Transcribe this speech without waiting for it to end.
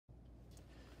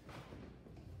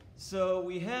So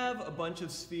we have a bunch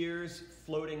of spheres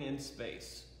floating in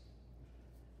space.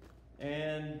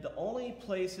 And the only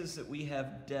places that we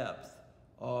have depth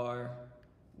are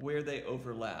where they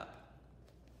overlap.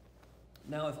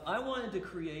 Now, if I wanted to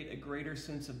create a greater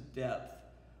sense of depth,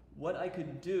 what I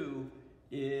could do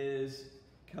is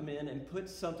come in and put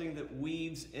something that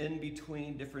weaves in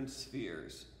between different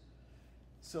spheres.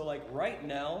 So like right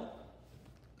now,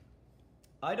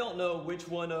 I don't know which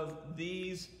one of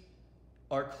these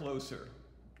are closer,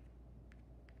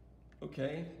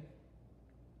 okay?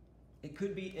 It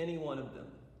could be any one of them.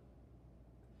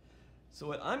 So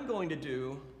what I'm going to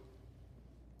do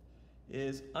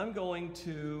is I'm going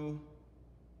to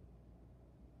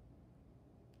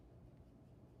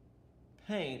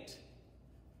paint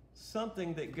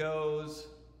something that goes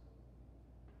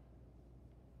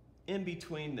in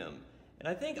between them. And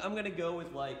I think I'm going to go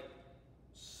with like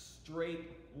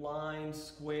straight lines,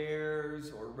 squares,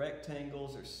 or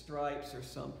rectangles, or stripes, or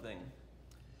something.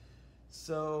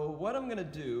 So what I'm going to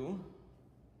do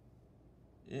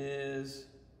is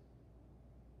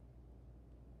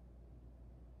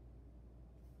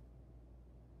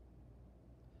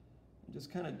I'm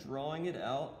just kind of drawing it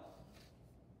out.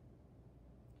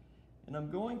 And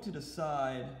I'm going to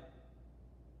decide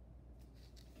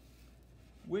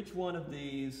which one of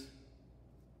these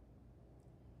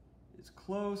is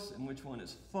close and which one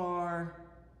is far.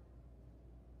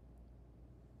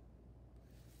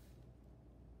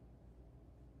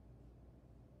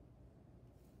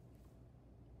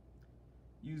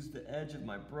 Use the edge of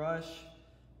my brush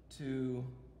to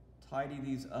tidy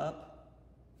these up.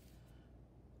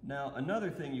 Now,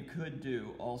 another thing you could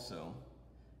do also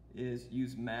is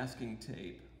use masking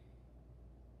tape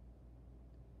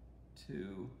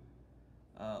to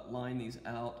line these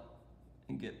out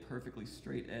and get perfectly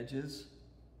straight edges,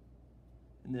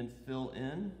 and then fill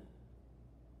in.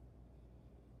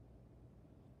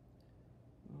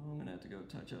 Oh, I'm gonna have to go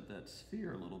touch up that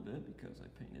sphere a little bit because I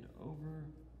painted over.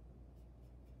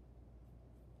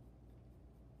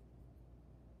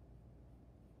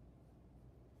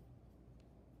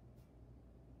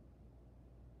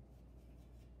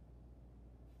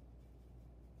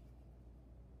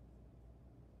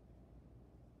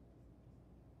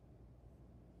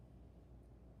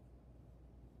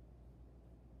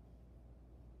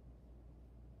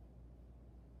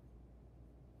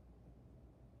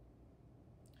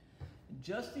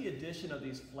 Just the addition of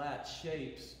these flat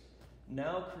shapes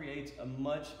now creates a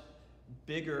much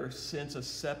bigger sense of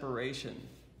separation.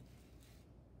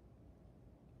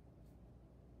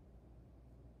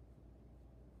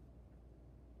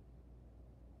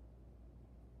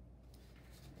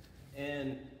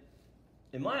 And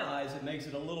in my eyes, it makes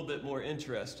it a little bit more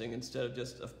interesting instead of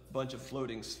just a bunch of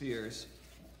floating spheres,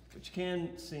 which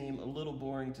can seem a little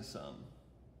boring to some.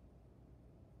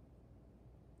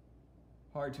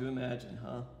 Hard to imagine, huh?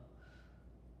 Are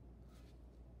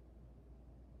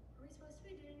we supposed to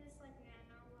be doing this like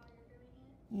now while you're doing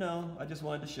it? No, I just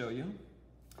wanted to show you.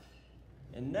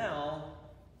 And now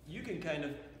you can kind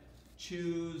of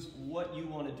choose what you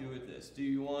want to do with this. Do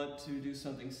you want to do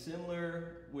something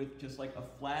similar with just like a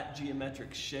flat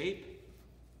geometric shape?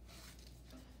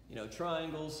 You know,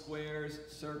 triangles, squares,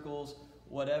 circles,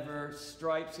 whatever,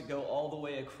 stripes that go all the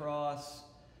way across.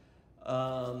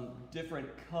 Different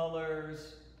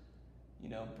colors, you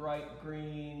know, bright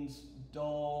greens,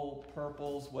 dull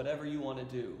purples, whatever you want to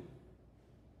do.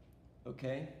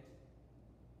 Okay?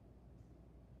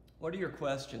 What are your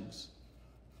questions?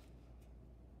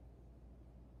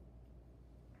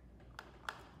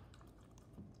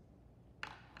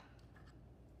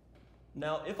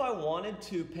 Now, if I wanted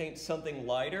to paint something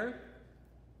lighter,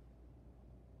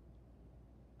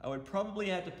 I would probably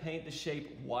have to paint the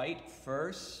shape white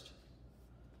first,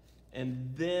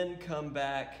 and then come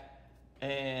back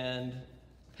and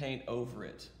paint over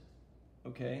it,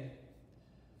 okay?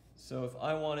 So if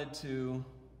I wanted to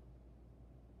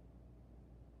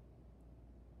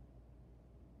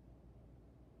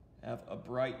have a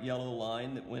bright yellow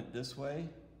line that went this way,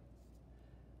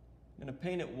 I'm gonna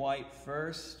paint it white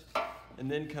first,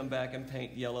 and then come back and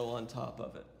paint yellow on top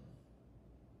of it.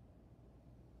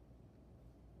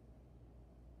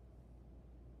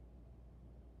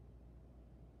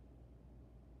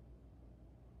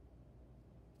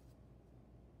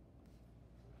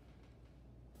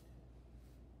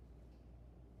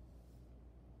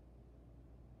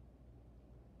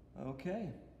 Okay,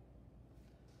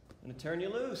 I'm gonna turn you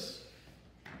loose.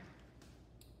 Can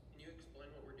you explain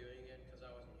what we're doing again, because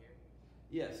I wasn't here?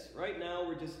 Yes, right now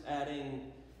we're just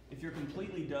adding, if you're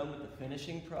completely done with the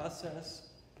finishing process,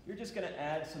 you're just gonna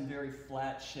add some very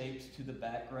flat shapes to the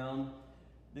background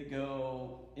that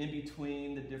go in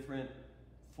between the different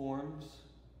forms,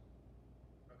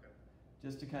 Okay.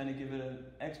 just to kind of give it an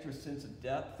extra sense of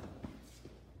depth.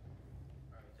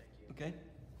 Alright, thank you. Okay?